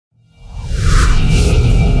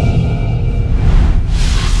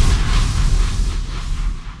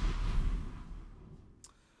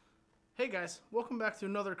guys, welcome back to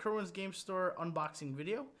another Kerwin's Game Store unboxing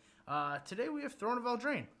video. Today we have Throne of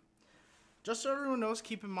Eldraine. Just so everyone knows,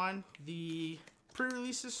 keep in mind the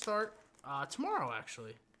pre-releases start tomorrow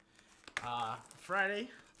actually. Friday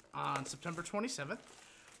on September 27th.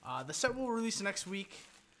 The set will release next week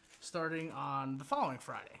starting on the following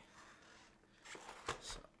Friday.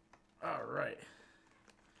 So, alright.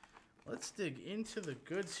 Let's dig into the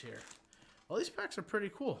goods here. Well, these packs are pretty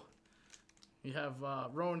cool. You have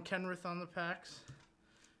Rowan Kenrith on the packs.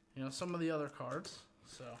 You know, some of the other cards.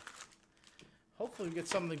 So, hopefully we get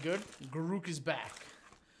something good. Garruk is back.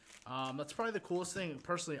 That's probably the coolest thing,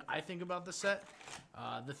 personally, I think about the set.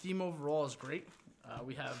 The theme overall is great.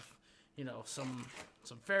 We have, you know, some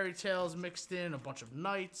fairy tales mixed in, a bunch of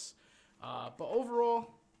knights. But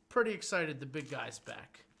overall, pretty excited the big guy's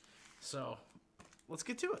back. So, let's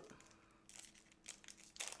get to it.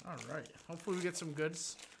 Alright, hopefully we get some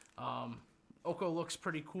goods. Oko looks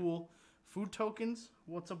pretty cool. Food tokens,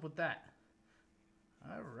 what's up with that?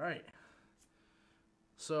 Alright.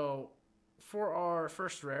 So, for our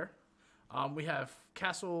first rare, we have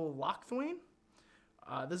Castle Lochthwain.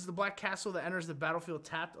 This is the black castle that enters the battlefield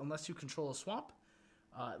tapped unless you control a swamp.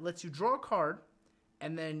 It lets you draw a card,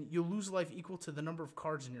 and then you'll lose life equal to the number of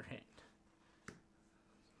cards in your hand.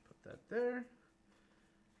 Put that there.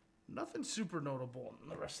 Nothing super notable in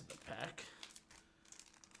the rest of the pack.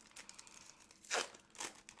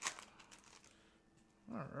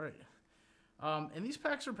 Alright. And these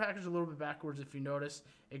packs are packaged a little bit backwards if you notice.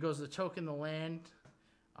 It goes the token, the land,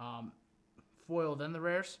 foil, then the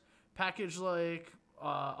rares. Packaged like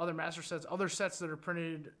other master sets, other sets that are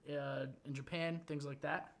printed in Japan, things like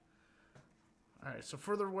that. Alright, so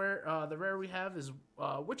for the rare we have is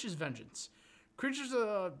Witch's Vengeance. Creatures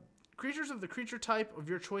of the creature type of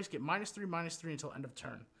your choice get -3/-3 until end of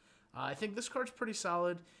turn. I think this card's pretty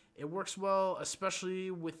solid. It works well,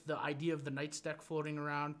 especially with the idea of the Knights deck floating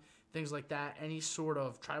around, things like that. Any sort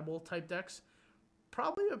of tribal type decks.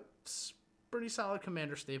 Probably a pretty solid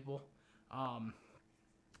commander staple.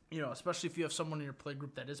 You know, especially if you have someone in your play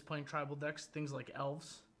group that is playing tribal decks, things like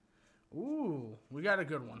elves. Ooh, we got a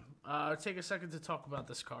good one. Take a second to talk about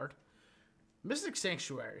this card. Mystic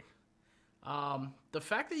Sanctuary. The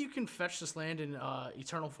fact that you can fetch this land in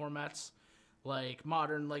eternal formats like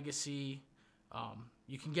Modern, Legacy,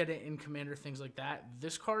 you can get it in Commander, things like that.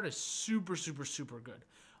 This card is super, super, super good.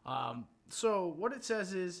 So what it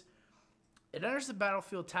says is, it enters the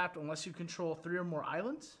battlefield tapped unless you control 3 or more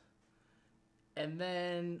islands. And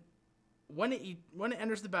then when it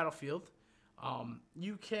enters the battlefield,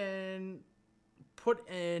 you can put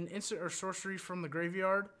an instant or sorcery from the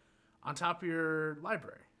graveyard on top of your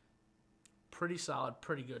library. Pretty solid,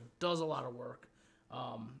 pretty good. Does a lot of work.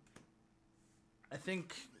 I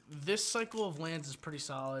think this cycle of lands is pretty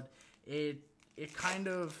solid. It kind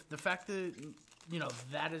of, the fact that, you know,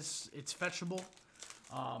 it's fetchable.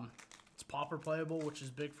 It's pauper playable, which is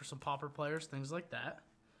big for some pauper players, things like that.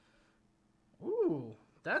 Ooh,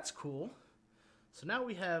 that's cool. So now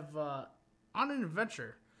we have On an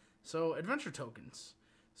Adventure. So adventure tokens.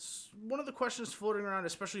 One of the questions floating around,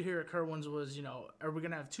 especially here at Kerwin's, was, you know, are we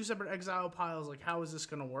going to have 2 separate exile piles? Like, how is this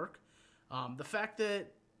going to work? The fact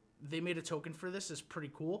that they made a token for this is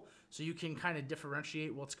pretty cool, so you can kind of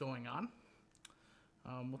differentiate what's going on.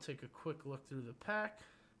 We'll take a quick look through the pack,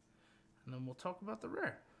 and then we'll talk about the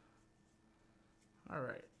rare.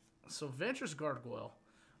 Alright, so Vantress Gargoyle.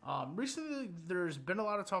 Recently, there's been a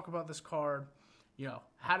lot of talk about this card, you know,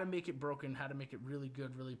 how to make it broken, how to make it really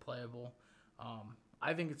good, really playable.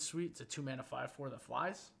 I think it's sweet. It's a 2-mana 5/4 that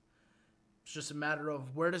flies. It's just a matter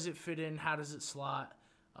of where does it fit in, how does it slot.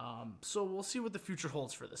 So we'll see what the future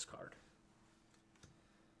holds for this card.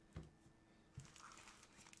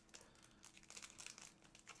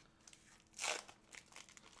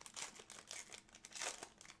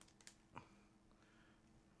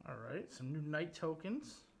 Alright, some new Knight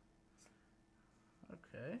tokens.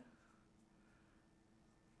 Okay.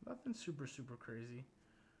 Nothing super, super crazy.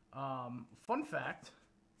 Fun fact,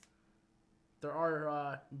 there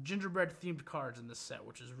are gingerbread themed cards in this set,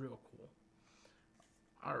 which is real cool.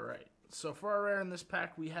 Alright, so for our rare in this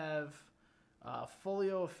pack, we have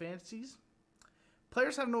Folio of Fancies.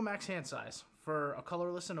 Players have no max hand size. For a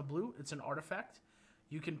colorless and a blue, it's an artifact.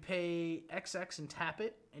 You can pay XX and tap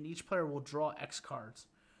it, and each player will draw X cards.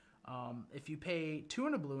 If you pay 2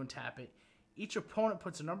 and a blue and tap it, each opponent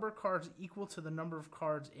puts a number of cards equal to the number of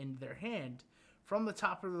cards in their hand from the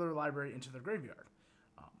top of their library into their graveyard.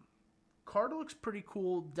 Card looks pretty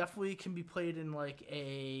cool. Definitely can be played in like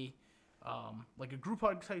a group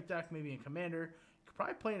hug type deck, maybe in Commander. You could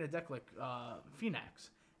probably play in a deck like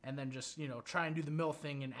Phoenix, and then just, you know, try and do the mill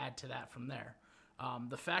thing and add to that from there.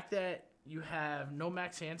 The fact that you have no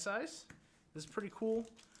max hand size. This is pretty cool.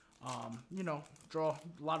 You know, draw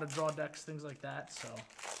a lot of draw decks, things like that. So,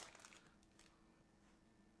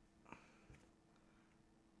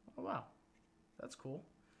 oh wow, that's cool.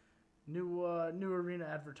 New arena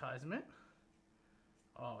advertisement.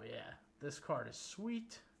 Oh yeah, this card is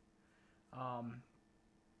sweet.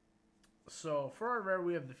 So for our rare,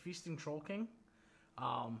 we have the Feasting Troll King.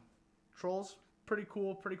 Trolls, pretty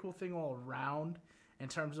cool thing all around in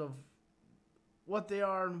terms of what they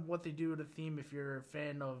are and what they do to theme. If you're a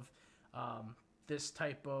fan of this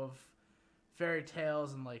type of fairy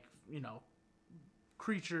tales and, like, you know,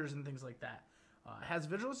 creatures and things like that. It has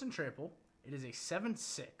Vigilance and Trample. It is a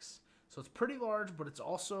 7/6, so it's pretty large, but it's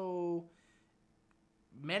also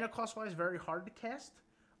mana cost wise very hard to cast.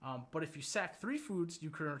 But if you sack 3 foods, you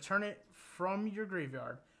can return it from your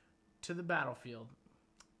graveyard to the battlefield,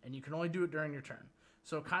 and you can only do it during your turn.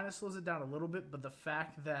 So it kind of slows it down a little bit, but the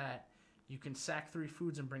fact that you can sack 3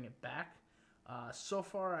 foods and bring it back, so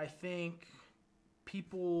far I think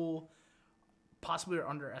people possibly are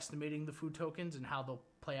underestimating the food tokens and how they'll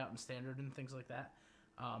play out in Standard and things like that.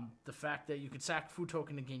 The fact that you can sack food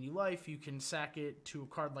token to gain you life, you can sack it to a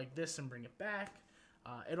card like this and bring it back.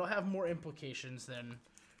 It'll have more implications than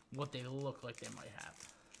what they look like they might have.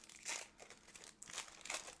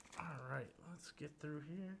 Alright, let's get through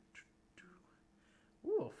here.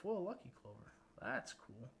 Ooh, a full Lucky Clover. That's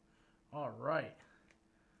cool. Alright.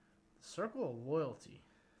 Circle of Loyalty.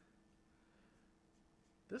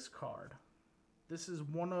 This card. This is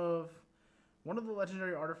one of the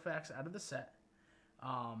legendary artifacts out of the set.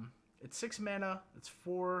 It's 6 mana, it's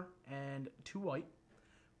 4 and 2 white,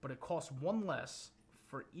 but it costs 1 less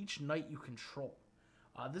for each knight you control.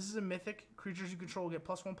 This is a mythic. Creatures you control get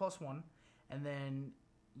 +1/+1, and then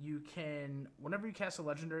you can, whenever you cast a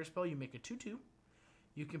legendary spell, you make a 2/2.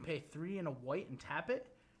 You can pay 3 and a white and tap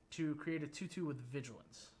it to create a 2/2 with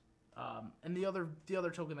Vigilance. And the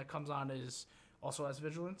other token that comes on is also has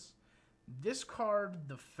Vigilance. This card,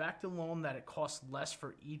 the fact alone that it costs less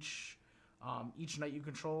for each knight you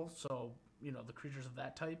control, so, you know, the creatures of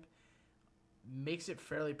that type, makes it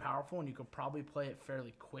fairly powerful, and you could probably play it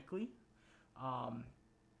fairly quickly.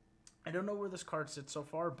 I don't know where this card sits so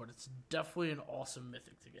far, but it's definitely an awesome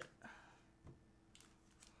mythic to get.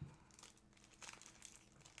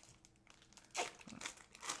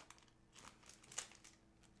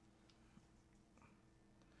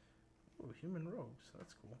 Ooh, Human Rogues.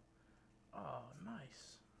 That's cool. Oh,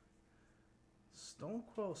 nice.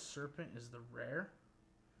 Stonecoil Serpent is the rare.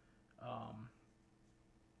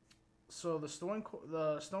 So the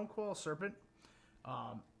Stonecoil Serpent,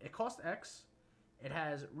 it costs X. It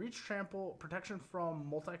has Reach, Trample, Protection from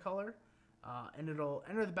Multicolor, and it'll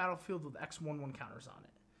enter the battlefield with X/1/1 counters on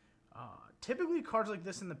it. Typically, cards like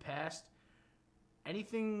this in the past,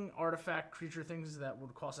 anything artifact, creature, things that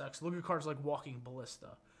would cost X. Look at cards like Walking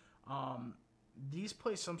Ballista. These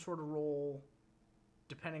play some sort of role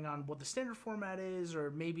depending on what the standard format is,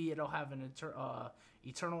 or maybe it'll have an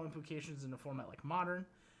eternal implications in a format like Modern.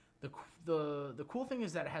 The cool thing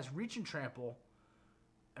is that it has Reach and Trample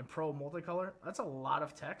and Pro Multicolor. That's a lot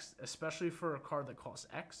of text, especially for a card that costs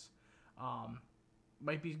X.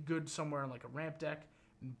 Might be good somewhere in like a ramp deck,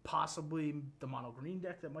 possibly the mono green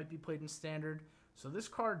deck that might be played in Standard. So this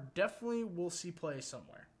card definitely will see play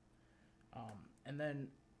somewhere. And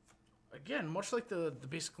then, again, much like the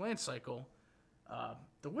basic land cycle,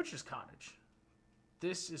 the Witch's Cottage.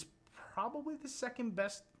 This is probably the second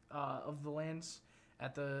best of the lands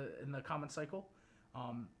in the common cycle.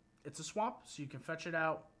 It's a swamp, so you can fetch it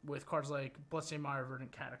out with cards like Bloodstained Mire,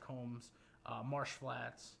 Verdant Catacombs, Marsh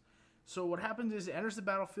Flats. So what happens is it enters the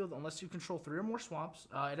battlefield unless you control 3 or more swamps.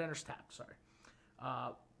 It enters tapped, sorry.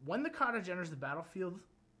 When the cottage enters the battlefield,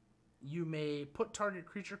 you may put target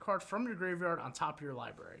creature card from your graveyard on top of your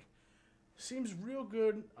library. Seems real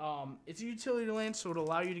good. It's a utility land, so it'll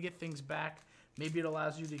allow you to get things back. Maybe it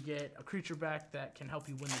allows you to get a creature back that can help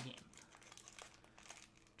you win the game.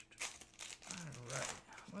 Alright,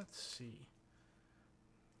 let's see.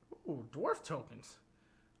 Ooh, dwarf tokens.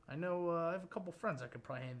 I know I have a couple friends I could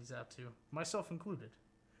probably hand these out to, myself included.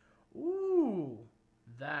 Ooh,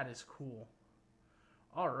 that is cool.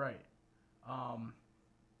 Alright.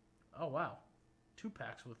 Oh, wow. 2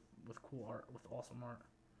 packs with cool art, with awesome art.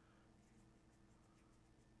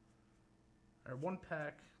 Alright, 1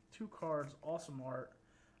 pack, 2 cards, awesome art.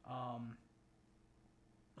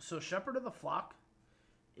 So Shepherd of the Flock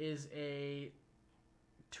is a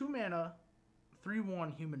 2 mana,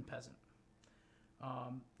 3/1 human peasant.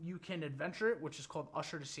 You can adventure it, which is called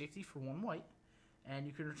Usher to Safety for 1 white, and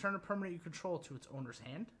you can return a permanent you control to its owner's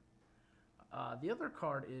hand. The other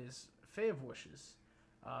card is Fae of Wishes.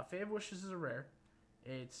 Fae of Wishes is a rare.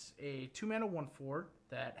 It's a 2-mana 1/4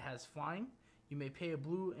 that has flying. You may pay a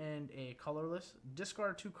blue and a colorless.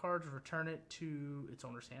 Discard 2 cards, return it to its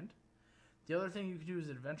owner's hand. The other thing you can do is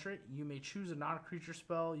adventure it. You may choose a non-creature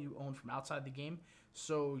spell you own from outside the game,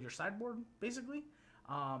 so your sideboard, basically.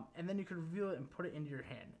 And then you can reveal it and put it into your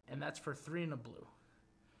hand. And that's for 3 and a blue.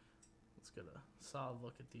 Let's get a solid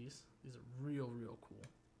look at these. These are real, real cool.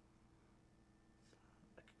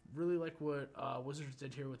 I really like what Wizards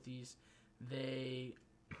did here with these. They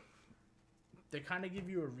kind of give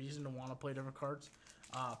you a reason to want to play different cards.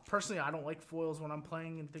 Personally, I don't like foils when I'm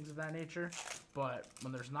playing and things of that nature, but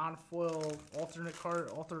when there's non-foil alternate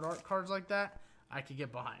art cards like that, I could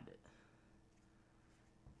get behind it.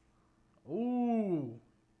 Ooh,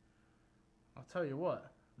 I'll tell you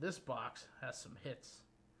what, this box has some hits.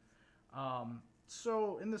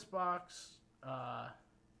 So in this box,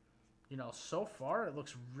 you know, so far it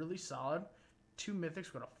looks really solid. 2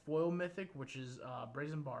 mythics, we got a foil mythic, which is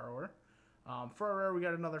Brazen Borrower. For our rare, we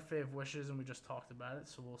got another Fae of Wishes, and we just talked about it,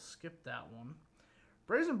 so we'll skip that one.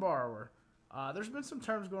 Brazen Borrower. There's been some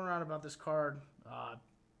terms going around about this card,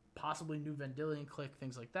 possibly new Vendilion Click,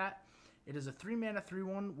 things like that. It is a 3-mana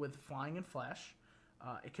 3/1 with flying and flash.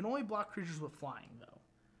 It can only block creatures with flying, though.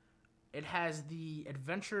 It has the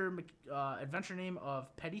adventure name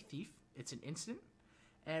of Petty Thief. It's an instant.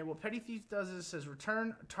 And what Petty Thief does is it says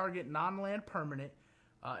return target non-land permanent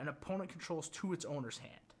an opponent controls to its owner's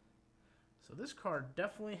hand. So this card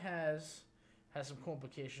definitely has some cool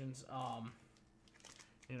implications.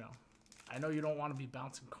 You know, I know you don't want to be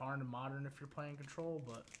bouncing Karn in Modern if you're playing Control,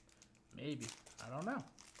 but maybe. I don't know.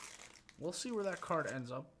 We'll see where that card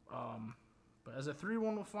ends up. But as a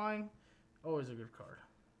 3/1 with flying, always a good card.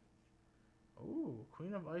 Ooh,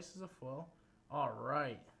 Queen of Ice is a foil. All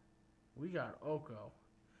right, we got Oko.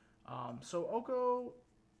 So Oko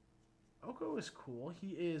is cool.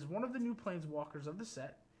 He is one of the new planeswalkers of the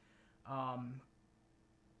set. From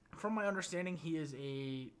my understanding, he is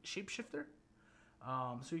a shapeshifter.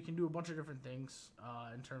 So he can do a bunch of different things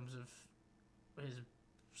in terms of his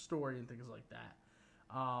story and things like that.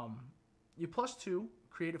 You +2,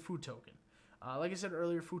 create a food token. Like I said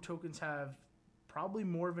earlier, food tokens have probably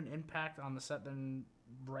more of an impact on the set than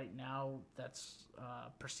right now that's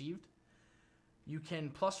perceived. You can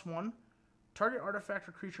 +1, target artifact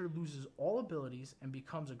or creature loses all abilities and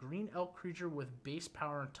becomes a green elk creature with base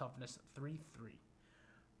power and toughness 3/3.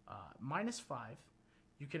 -5,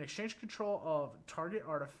 you can exchange control of target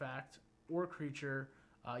artifact or creature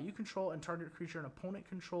you control and target creature an opponent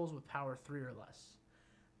controls with power 3 or less.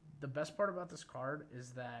 The best part about this card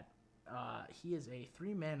is that he is a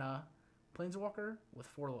 3-mana planeswalker with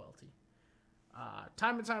 4 loyalty.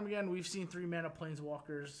 Time and time again, we've seen 3-mana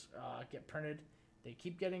planeswalkers get printed. They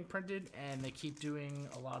keep getting printed, and they keep doing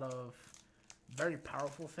a lot of very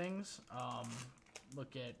powerful things.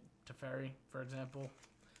 Look at Teferi, for example.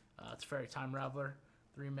 Teferi Time Raveler,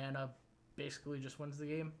 3-mana, basically just wins the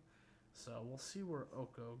game. So we'll see where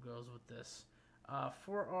Oko goes with this.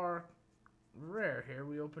 For our rare here,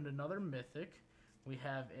 we opened another mythic. We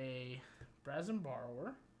have a Brazen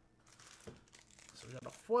Borrower. So we got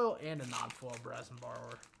a foil and a non-foil Brazen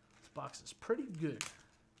Borrower. This box is pretty good.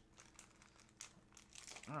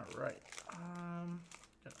 All right.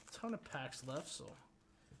 Got a ton of packs left, so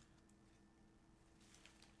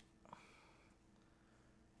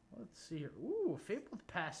let's see here. Ooh, Fabled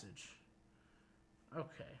Passage.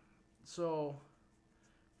 Okay, so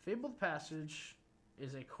Fabled Passage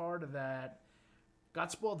is a card that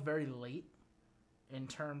got spoiled very late in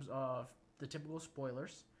terms of the typical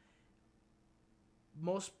spoilers.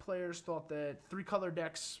 Most players thought that 3-color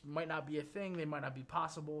decks might not be a thing, they might not be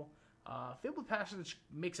possible. Fabled Passage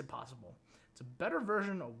makes it possible. It's a better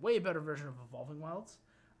version, a way better version of Evolving Wilds.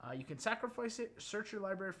 You can sacrifice it, search your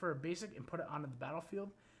library for a basic, and put it onto the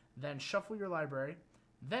battlefield. Then shuffle your library.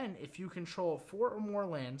 Then, if you control 4 or more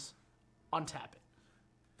lands, untap it.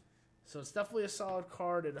 So it's definitely a solid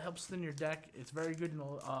card. It helps thin your deck. It's very good in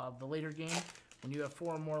the later game when you have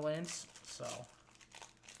 4 or more lands. So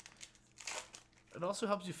it also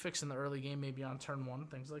helps you fix in the early game, maybe on turn 1,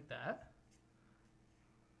 things like that.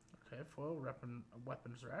 Okay, foil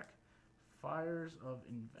weapons rack. Fires of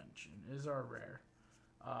Invention is our rare.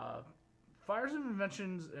 Fires of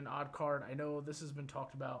Invention's an odd card. I know this has been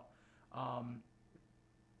talked about.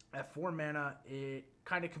 At 4 mana, it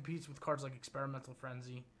kind of competes with cards like Experimental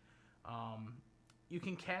Frenzy. You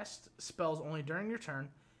can cast spells only during your turn,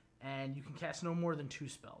 and you can cast no more than 2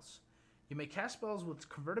 spells. You may cast spells with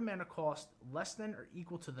converted mana cost less than or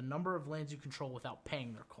equal to the number of lands you control without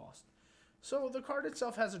paying their cost. So the card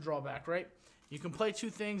itself has a drawback, right? You can play 2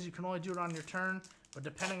 things. You can only do it on your turn, but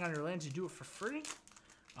depending on your lands, you do it for free.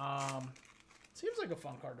 Seems like a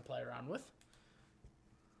fun card to play around with.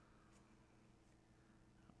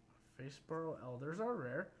 Faceburrow Elders are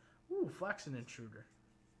rare. Ooh, Flaxen Intruder.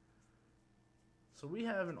 So we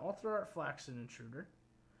have an Altered Art Flaxen Intruder.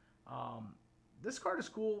 This card is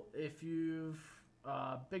cool if you've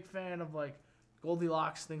big fan of like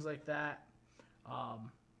Goldilocks, things like that.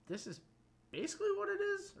 This is basically what it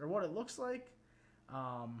is, or what it looks like.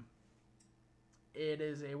 It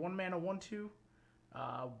is a 1-mana 1/2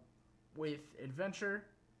 with Adventure.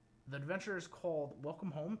 The adventure is called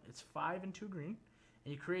Welcome Home. It's 5 and 2 green,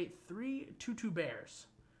 and you create 3 2/2 bears.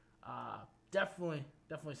 Definitely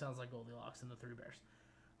sounds like Goldilocks and the 3 bears.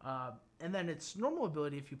 And then its normal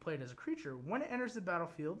ability, if you play it as a creature, when it enters the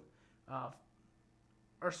battlefield,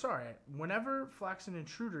 whenever Flaxen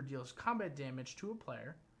Intruder deals combat damage to a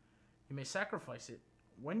player, you may sacrifice it.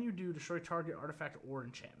 When you do, destroy target artifact or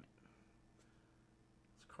enchantment.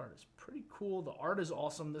 This card is pretty cool. The art is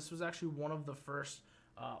awesome. This was actually one of the first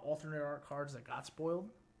alternate art cards that got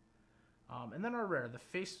spoiled. And then our rare, the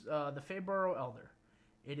Faceburrow Elder.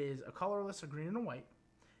 It is a colorless, a green and a white.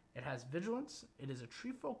 It has Vigilance. It is a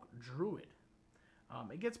Treefolk Druid.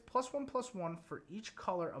 It gets +1/+1 for each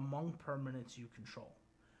color among permanents you control.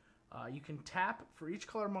 You can tap for each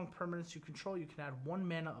color among permanents you control. You can add 1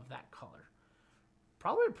 mana of that color.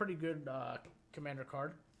 Probably a pretty good commander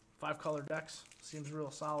card. 5 color decks. Seems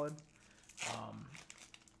real solid.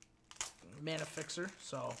 Mana fixer.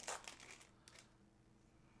 So,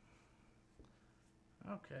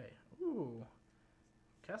 okay. Ooh.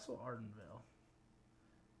 Castle Ardenvale.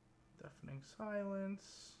 Deafening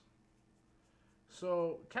Silence.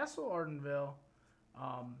 So, Castle Ardenvale,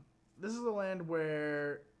 this is a land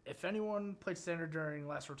where if anyone played Standard during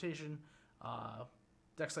last rotation,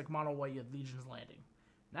 decks like Mono White, you had Legion's Landing.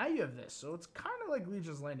 Now you have this, so it's kind of like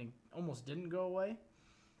Legion's Landing almost didn't go away.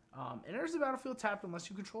 It enters the battlefield tapped unless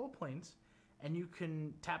you control planes, and you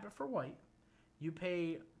can tap it for white. You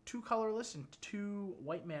pay 2 colorless and 2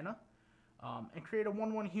 white mana, and create a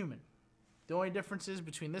 1/1 human. The only difference is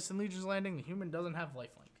between this and Legion's Landing, the human doesn't have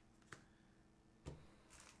lifelink.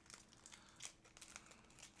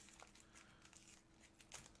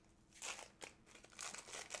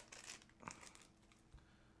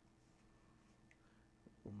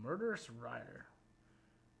 Murderous Rider.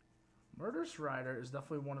 Murderous Rider is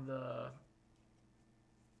definitely one of the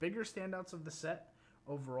bigger standouts of the set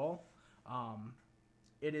overall.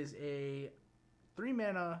 It is a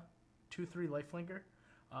 3-mana 2/3 lifelinker.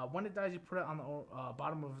 When it dies, you put it on the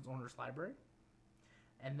bottom of its owner's library.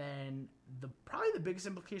 And then probably the biggest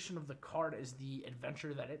implication of the card is the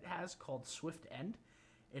adventure that it has called Swift End.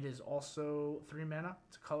 It is also 3 mana.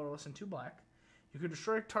 It's colorless and 2 black. You can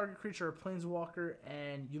destroy a target creature or planeswalker,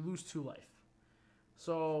 and you lose 2 life.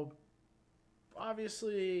 So,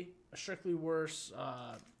 obviously, a strictly worse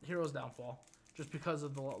Hero's Downfall, just because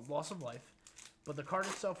of the loss of life. But the card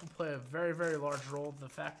itself will play a very, very large role. The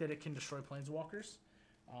fact that it can destroy planeswalkers,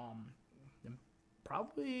 and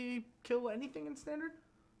probably kill anything in Standard.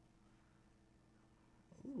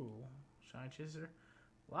 Ooh, Shine Chaser.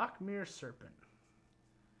 Lockmere Serpent.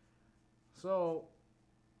 So,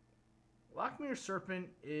 Lockmere Serpent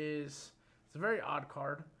it's a very odd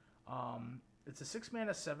card. It's a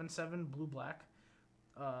 6-mana 7/7 blue-black.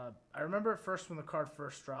 I remember at first when the card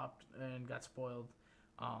first dropped and got spoiled,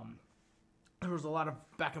 there was a lot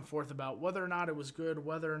of back and forth about whether or not it was good,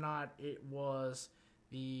 whether or not it was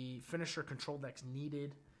the finisher control decks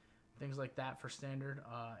needed, things like that for Standard.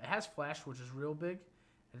 It has Flash, which is real big.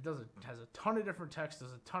 And it has a ton of different text,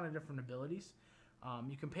 does a ton of different abilities.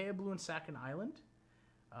 You can pay a blue and sack an island.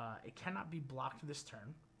 It cannot be blocked this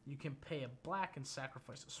turn. You can pay a black and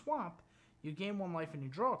sacrifice a swamp. You gain 1 life and you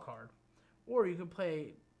draw a card. Or you can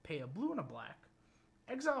pay a blue and a black,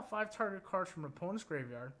 exile 5 target cards from an opponent's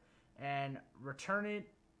graveyard, and return it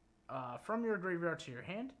from your graveyard to your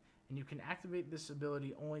hand. And you can activate this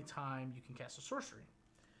ability only time you can cast a sorcery.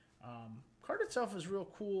 Card itself is real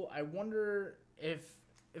cool. I wonder if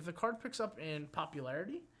the card picks up in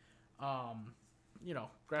popularity.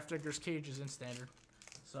 Grafdigger's Cage is in Standard.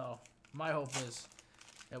 So, my hope is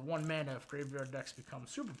that 1 mana, if graveyard decks become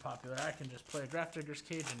super popular, I can just play a Grafdigger's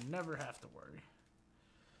Cage and never have to worry.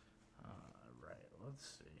 Right, let's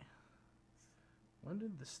see.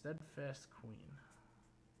 Lyndon the Steadfast Queen.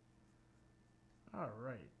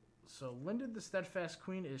 Alright, so Lyndon the Steadfast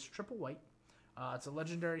Queen is triple white. It's a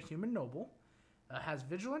legendary human noble. Has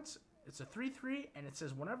Vigilance. It's a 3/3, and it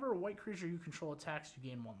says whenever a white creature you control attacks, you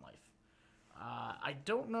gain 1 life. I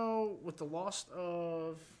don't know with the loss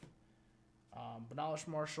of Benalish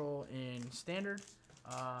Marshall in Standard.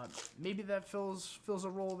 Maybe that fills a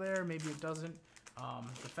role there. Maybe it doesn't.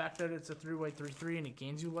 The fact that it's a 3-white 3/3 and it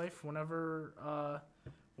gains you life whenever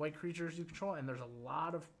white creatures you control, and there's a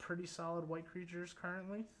lot of pretty solid white creatures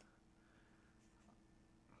currently.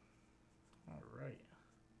 Alright.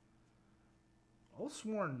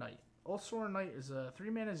 Oathsworn Knight. Oathsworn Knight is a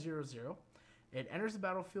 3-mana 0/0. It enters the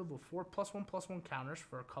battlefield with 4 +1/+1 counters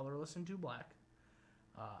for a colorless and 2 black.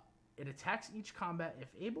 It attacks each combat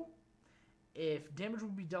if able. If damage will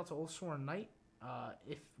be dealt to Oathsworn Knight,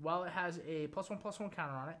 while it has a +1/+1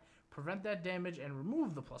 counter on it, prevent that damage and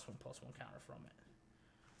remove the +1/+1 counter from it.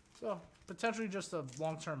 So potentially just a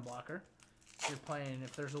long-term blocker. If you're playing,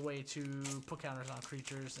 if there's a way to put counters on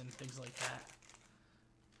creatures and things like that.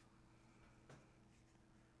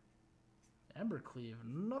 Embercleave,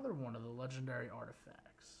 another one of the legendary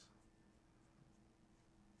artifacts.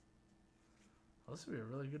 Well, this would be a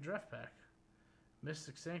really good draft pack.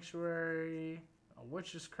 Mystic Sanctuary, a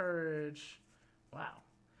Witch's Courage. Wow.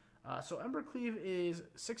 So Embercleave is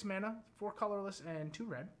 6 mana, 4 colorless, and 2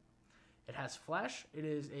 red. It has Flash. It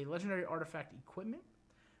is a legendary artifact equipment.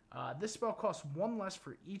 This spell costs 1 less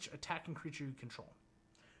for each attacking creature you control.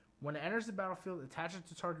 When it enters the battlefield, attach it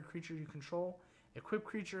to target creature you control. Equipped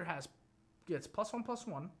creature gets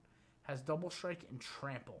 +1/+1, has double strike and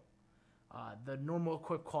trample. The normal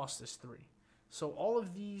equip cost is 3. So all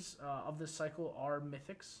of these of this cycle are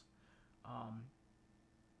mythics.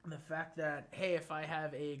 The fact that, hey, if I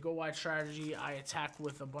have a go wide strategy, I attack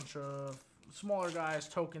with a bunch of smaller guys,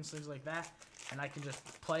 tokens, things like that, and I can just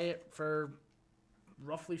play it for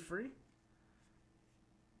roughly free.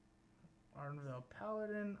 Arnville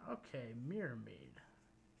Paladin. Okay, Mirror Maid.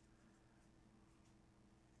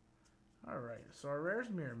 Alright, so our rare is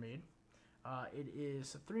Mirror Maid. It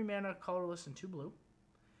is a 3 mana, colorless, and 2 blue.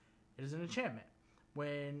 It is an enchantment.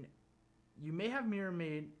 When you may have Mirror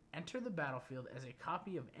Maid enter the battlefield as a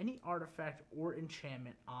copy of any artifact or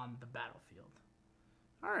enchantment on the battlefield.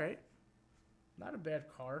 Alright. Not a bad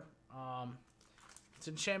card. Its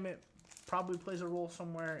enchantment probably plays a role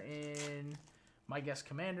somewhere in, my guess,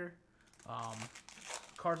 Commander.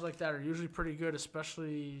 Cards like that are usually pretty good,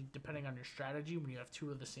 especially depending on your strategy when you have 2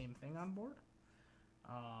 of the same thing on board.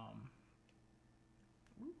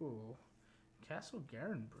 Ooh, Castle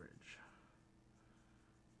Garenbridge.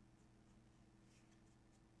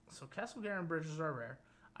 So Castle Garenbridge is our rare.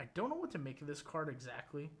 I don't know what to make of this card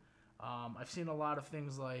exactly. I've seen a lot of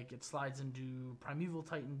things like it slides into Primeval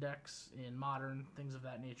Titan decks in Modern, things of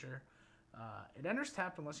that nature. It enters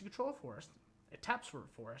tapped unless you control a forest. It taps for a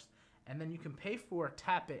forest, and then you can pay for,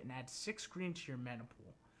 tap it, and add 6 green to your mana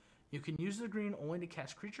pool. You can use the green only to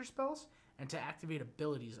cast creature spells and to activate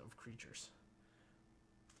abilities of creatures.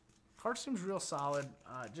 Card seems real solid.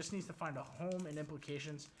 Just needs to find a home and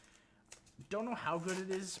implications. Don't know how good it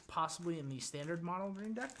is, possibly in the standard mono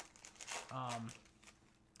green deck.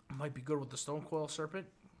 Might be good with the Stonecoil Serpent.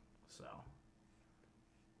 So,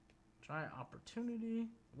 Giant Opportunity.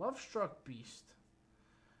 Lovestruck Beast.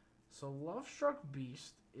 So Lovestruck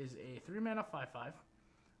Beast is a 3 mana 5/5,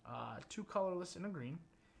 2 colorless and a green.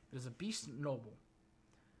 It is a beast noble.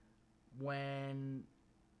 When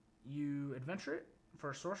you adventure it for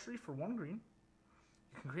a sorcery for 1 green,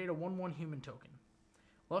 you can create a 1/1 human token.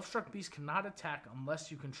 Lovestruck Beast cannot attack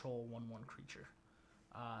unless you control a 1/1 creature.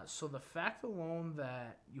 So the fact alone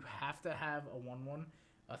that you have to have a 1/1,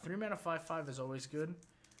 a 3 mana 5/5 is always good,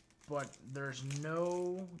 but there's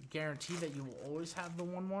no guarantee that you will always have the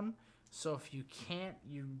 1/1. So if you can't,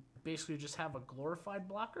 you basically just have a glorified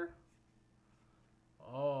blocker.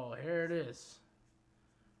 Oh, here it is.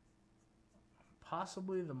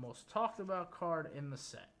 Possibly the most talked about card in the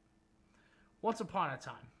set. Once Upon a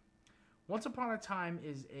Time. Once Upon a Time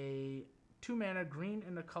is a 2 mana green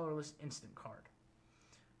and a colorless instant card.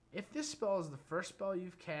 If this spell is the first spell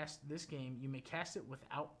you've cast this game, you may cast it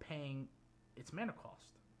without paying its mana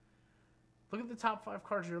cost. Look at the top 5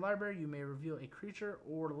 cards of your library. You may reveal a creature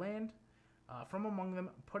or land from among them,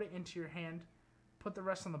 put it into your hand, put the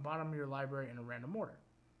rest on the bottom of your library in a random order.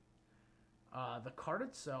 The card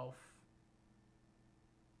itself,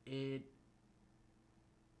 it's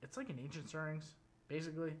like an Ancient Stirrings,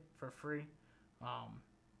 basically, for free.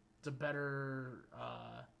 It's a better...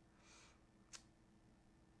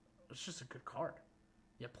 it's just a good card.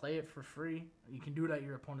 You play it for free. You can do it at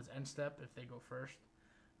your opponent's end step if they go first.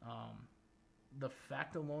 The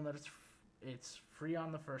fact alone that it's free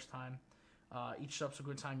on the first time, each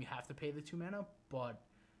subsequent time you have to pay the 2 mana, but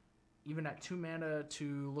even at 2 mana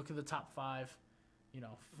to look at the top 5, you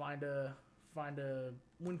know, find a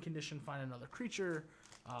win condition, find another creature.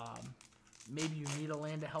 Maybe you need a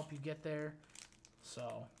land to help you get there.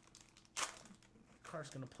 So, the card's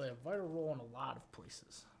going to play a vital role in a lot of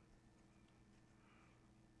places.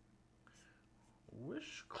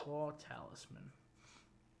 Wishclaw Talisman.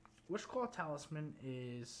 Wishclaw Talisman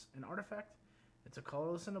is an artifact. It's a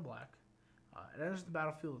colorless and a black. It enters the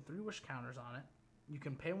battlefield with 3 wish counters on it. You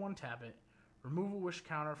can pay 1, tap it, remove a wish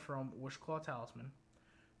counter from Wishclaw Talisman,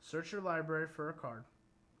 search your library for a card,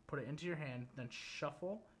 put it into your hand, then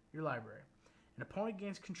shuffle your library. An opponent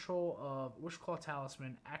gains control of Wishclaw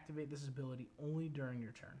Talisman. Activate this ability only during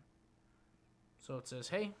your turn. So it says,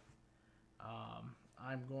 hey,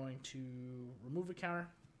 I'm going to remove a counter,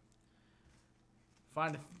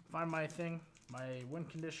 find my thing, my win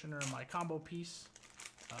condition, or my combo piece.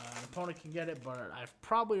 An opponent can get it, but I've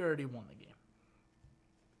probably already won the game.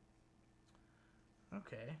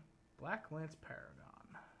 Okay, Black Lance Paragon.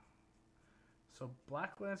 So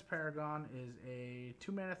Black Lance Paragon is a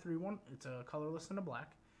 2-mana 3/1. It's a colorless and a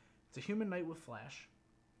black. It's a human knight with flash.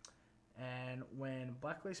 And when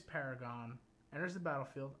Black Lance Paragon enters the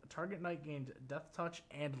battlefield, a target knight gains Death Touch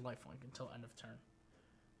and Lifelink until end of turn.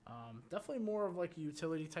 Definitely more of like a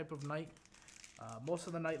utility type of knight. Most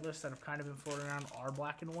of the knight lists that have kind of been floating around are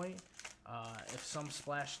black and white. If some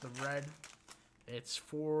splash the red, it's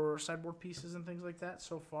for sideboard pieces and things like that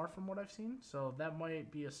so far from what I've seen. So that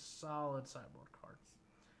might be a solid sideboard card.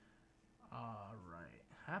 Alright.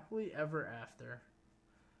 Happily Ever After.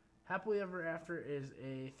 Happily Ever After is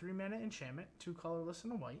a 3-mana enchantment, 2 colorless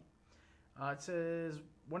and a white. It says,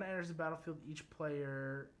 when it enters the battlefield, each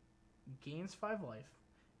player gains 5 life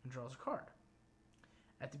and draws a card.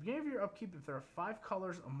 At the beginning of your upkeep, if there are 5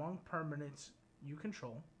 colors among permanents you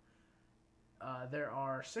control, there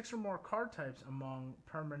are 6 or more card types among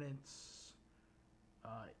permanents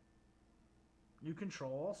you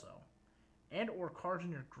control also, and or cards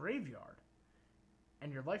in your graveyard,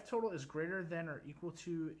 and your life total is greater than or equal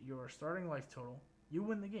to your starting life total, you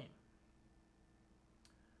win the game.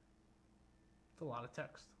 It's a lot of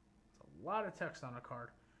text. It's a lot of text on a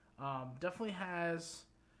card. Definitely has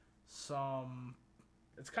some...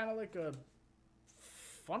 It's kind of like a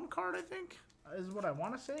fun card, I think, is what I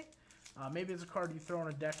want to say. Maybe it's a card you throw in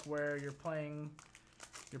a deck where you're playing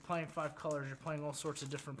 5 colors, you're playing all sorts of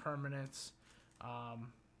different permanents,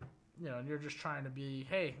 you know, and you're just trying to be,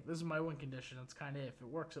 hey, this is my win condition. That's kind of it. If it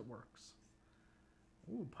works, it works.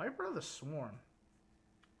 Ooh, Piper of the Swarm.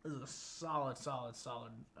 This is a solid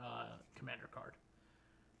commander card.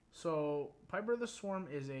 So, Piper of the Swarm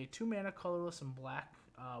is a 2-mana colorless and black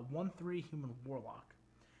 1/3 human warlock.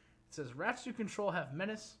 It says, rats you control have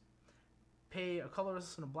menace. Pay a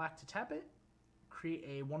colorless and a black to tap it. Create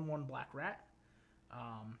a 1/1 black rat.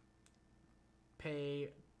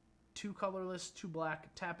 Pay 2 colorless, 2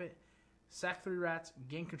 black, tap it. Sack 3 rats,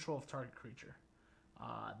 gain control of target creature.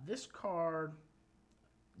 This card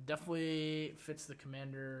definitely fits the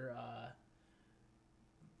commander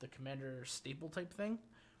staple type thing,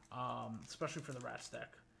 especially for the rats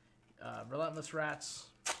deck. Relentless Rats,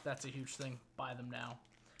 that's a huge thing. Buy them now.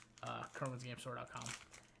 KerwinsGameStore.com.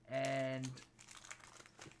 And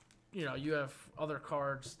you know, you have other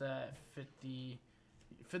cards that fit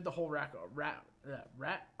the whole rat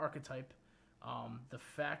archetype. The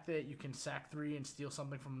fact that you can sack 3 and steal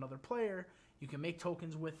something from another player, you can make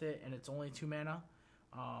tokens with it, and it's only 2 mana.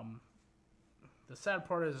 The sad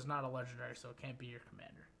part is it's not a legendary, so it can't be your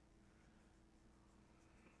commander.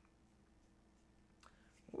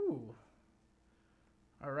 Ooh.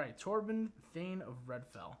 Alright, Torben, Thane of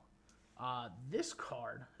Redfell. This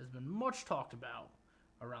card has been much talked about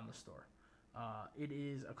around the store. It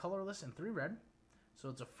is a colorless and 3 red, so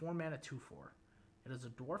it's a 4-mana 2/4. It is a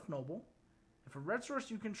Dwarf Noble. If a red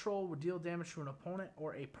source you control would deal damage to an opponent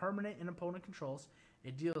or a permanent an opponent controls,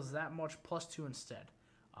 it deals that much +2 instead.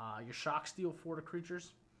 Your shock steal 4 to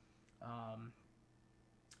creatures.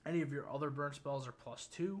 Any of your other burn spells are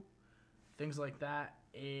 +2. Things like that.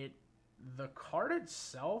 The card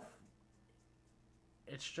itself,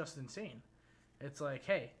 it's just insane. It's like,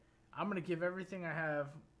 hey, I'm going to give everything I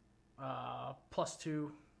have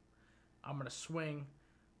 +2. I'm going to swing.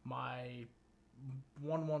 My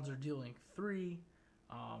 1/1s are dealing 3.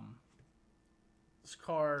 This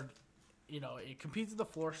card, you know, it competes with the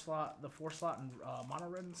 4 slot in mono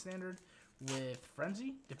red and standard with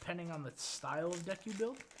Frenzy, depending on the style of deck you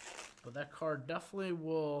build. But that card definitely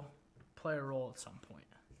will play a role at some point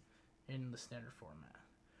in the standard format.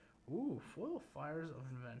 Ooh, Foil Fires of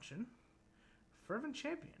Invention. Fervent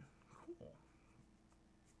Champion. Cool.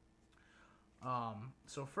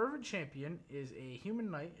 So Fervent Champion is a human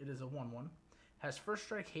knight. It is a 1/1. Has first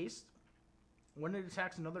strike haste. When it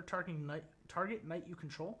attacks another target knight you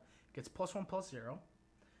control, gets +1/+0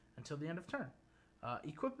 until the end of turn.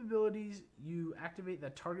 Equip abilities you activate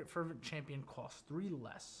that target Fervent Champion costs 3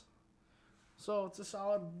 less. So it's a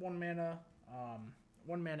solid 1 mana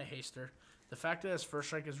haster. The fact that it has First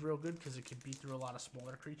Strike is real good because it can beat through a lot of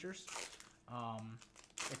smaller creatures.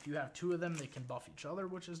 If you have 2 of them, they can buff each other,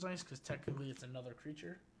 which is nice because technically it's another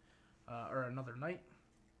creature or another knight.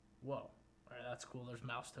 Whoa. All right, that's cool. There's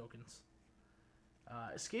mouse tokens.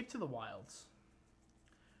 Escape to the Wilds.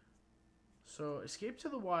 So Escape to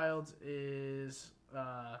the Wilds is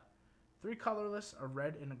 3 colorless, a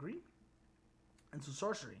red, and a green. And so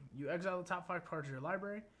sorcery. You exile the top 5 cards of your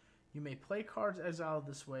library. You may play cards exiled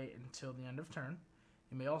this way until the end of turn.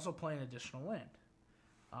 You may also play an additional land.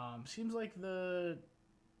 Seems like the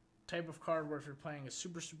type of card where if you're playing a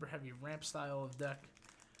super heavy ramp style of deck,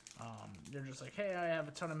 you're just like, hey, I have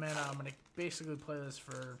a ton of mana. I'm going to basically play this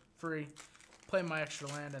for free, play my extra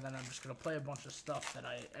land, and then I'm just going to play a bunch of stuff that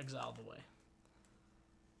I exiled away.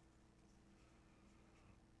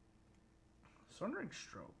 Sundering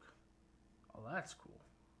Stroke. Oh, that's cool.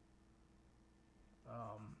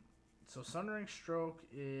 So Sundering Stroke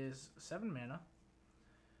is 7 mana.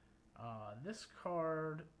 This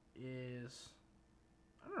card is,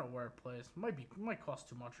 I don't know where it plays. Might cost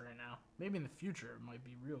too much right now. Maybe in the future it might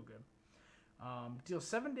be real good. Deals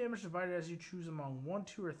 7 damage divided as you choose among 1,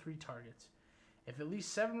 2, or 3 targets. If at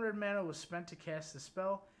least 7 red mana was spent to cast the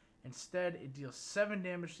spell, instead it deals 7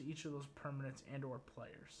 damage to each of those permanents and or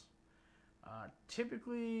players.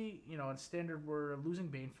 Typically, you know, in standard we're losing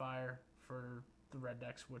Banefire for the red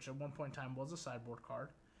decks, which at one point in time was a sideboard card.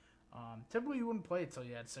 Typically you wouldn't play it till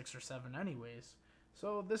you had 6 or 7 anyways,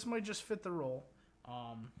 so this might just fit the role.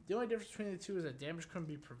 The only difference between the two is that damage couldn't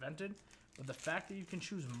be prevented, but the fact that you can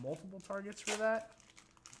choose multiple targets for that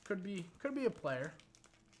could be a player.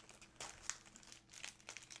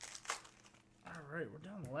 Alright, we're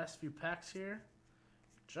down the last few packs here.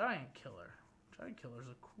 Giant Killer. Giant Killer is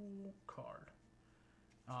a cool card.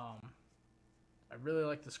 I really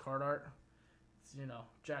like this card art. It's, you know,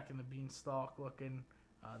 Jack and the Beanstalk looking.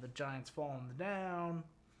 The giant's falling down.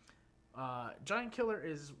 Giant Killer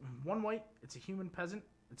is 1 white. It's a human peasant.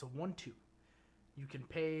 It's a 1/2. You can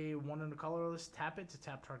pay 1 and a colorless, tap it to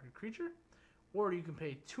tap target creature, or you can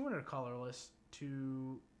pay 2 and a colorless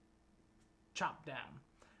to chop down.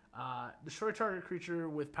 Destroy target creature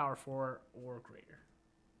with power 4 or greater.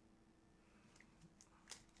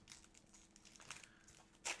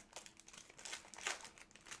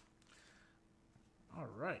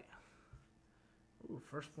 Alright. Ooh,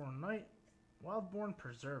 Firstborn Knight. Wildborn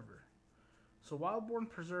Preserver. So Wildborn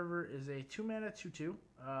Preserver is a 2 mana 2/2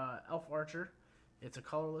 elf archer. It's a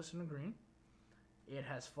colorless and a green. It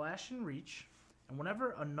has flash and reach. And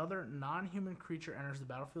whenever another non-human creature enters the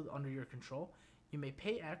battlefield under your control, you may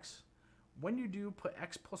pay X. When you do, put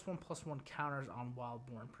X +1/+1 counters on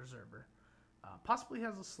Wildborn Preserver. Possibly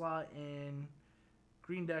has a slot in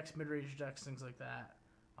green decks, mid-range decks, things like that.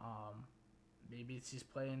 Maybe it's he's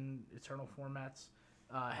playing Eternal formats.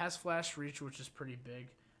 Has flash reach, which is pretty big.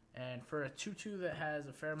 And for a 2/2 that has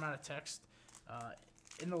a fair amount of text,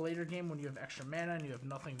 in the later game when you have extra mana and you have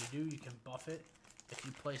nothing to do, you can buff it. If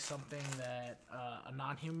you play something that a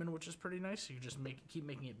non-human, which is pretty nice, so you just keep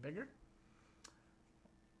making it bigger.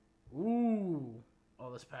 Ooh,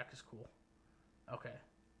 oh, this pack is cool. Okay,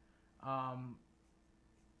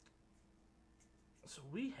 so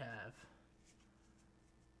we have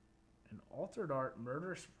an Altered Art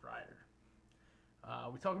Murderous Rider.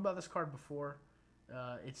 We talked about this card before.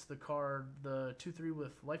 It's the card, the 2/3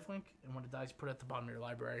 with lifelink, and when it dies, you put it at the bottom of your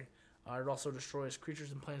library. It also destroys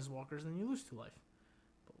creatures and planeswalkers, and you lose 2 life.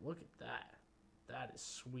 But look at that. That is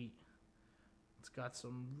sweet. It's got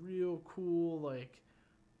some real cool, like,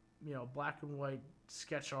 you know, black and white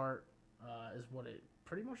sketch art is what it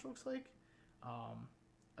pretty much looks like.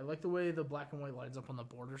 I like the way the black and white lines up on the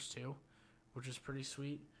borders, too, which is pretty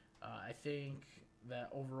sweet. I think that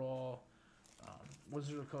overall,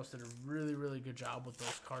 Wizards of the Coast did a really, really good job with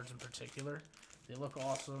those cards in particular. They look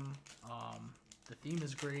awesome. The theme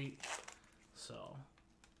is great. So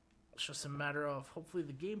it's just a matter of hopefully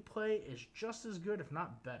the gameplay is just as good, if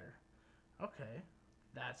not better. Okay,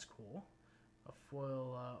 that's cool. A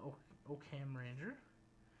foil Oakham Ranger.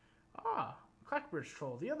 Ah, Clackbridge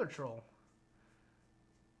Troll, the other troll.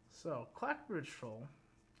 So Clackbridge Troll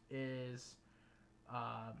is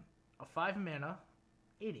a 5 mana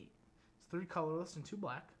 8/8. It's 3 colorless and 2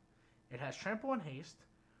 black. It has trample and haste.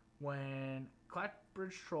 When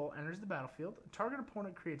Clackbridge Troll enters the battlefield, a target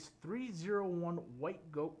opponent creates 3/0/1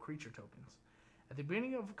 white goat creature tokens. At the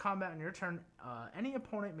beginning of combat on your turn, any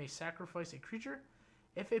opponent may sacrifice a creature.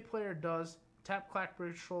 If a player does, tap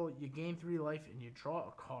Clackbridge Troll, you gain 3 life and you draw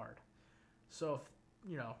a card. So if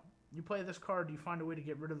you play this card, you find a way to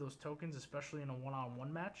get rid of those tokens, especially in a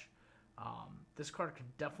one-on-one match. This card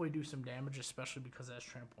could definitely do some damage, especially because it has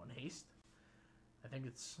trample and haste. I think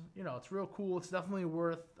it's, you know, it's real cool. It's definitely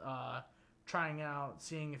worth trying out,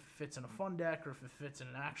 seeing if it fits in a fun deck or if it fits in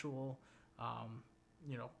an actual,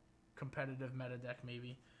 you know, competitive meta deck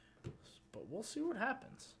maybe. But we'll see what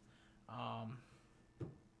happens.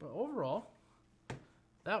 But overall,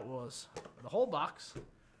 that was the whole box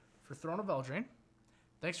for Throne of Eldraine.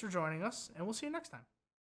 Thanks for joining us, and we'll see you next time.